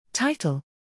Title: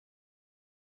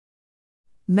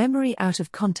 Memory out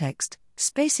of context,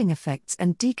 Spacing Effects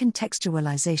and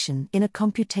Decontextualization in a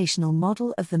Computational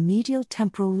Model of the Medial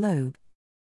Temporal Lobe.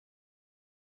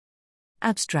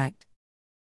 Abstract: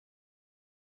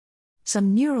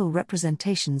 Some neural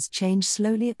representations change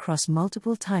slowly across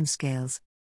multiple timescales.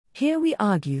 Here we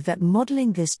argue that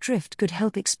modeling this drift could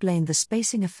help explain the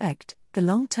spacing effect, the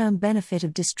long-term benefit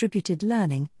of distributed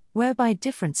learning, whereby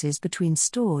differences between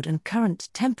stored and current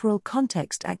temporal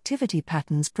context activity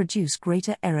patterns produce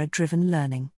greater error-driven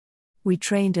learning. We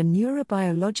trained a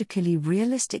neurobiologically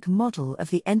realistic model of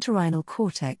the entorhinal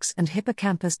cortex and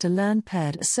hippocampus to learn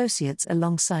paired associates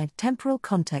alongside temporal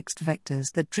context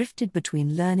vectors that drifted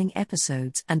between learning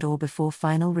episodes and/or before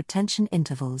final retention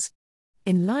intervals.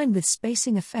 In line with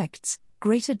spacing effects,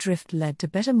 greater drift led to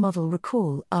better model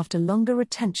recall after longer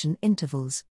retention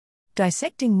intervals.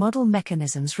 Dissecting model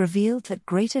mechanisms revealed that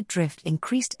greater drift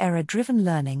increased error-driven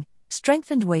learning,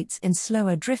 strengthened weights in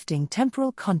slower drifting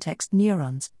temporal context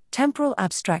neurons, temporal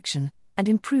abstraction, and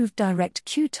improved direct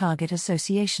cue-target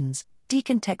associations,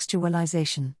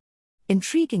 decontextualization.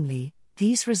 Intriguingly,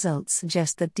 these results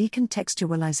suggest that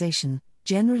decontextualization,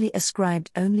 generally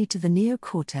ascribed only to the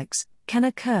neocortex, can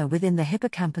occur within the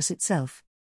hippocampus itself.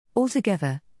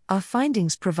 Altogether, our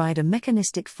findings provide a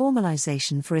mechanistic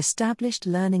formalization for established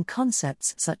learning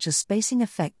concepts such as spacing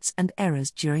effects and errors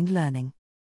during learning.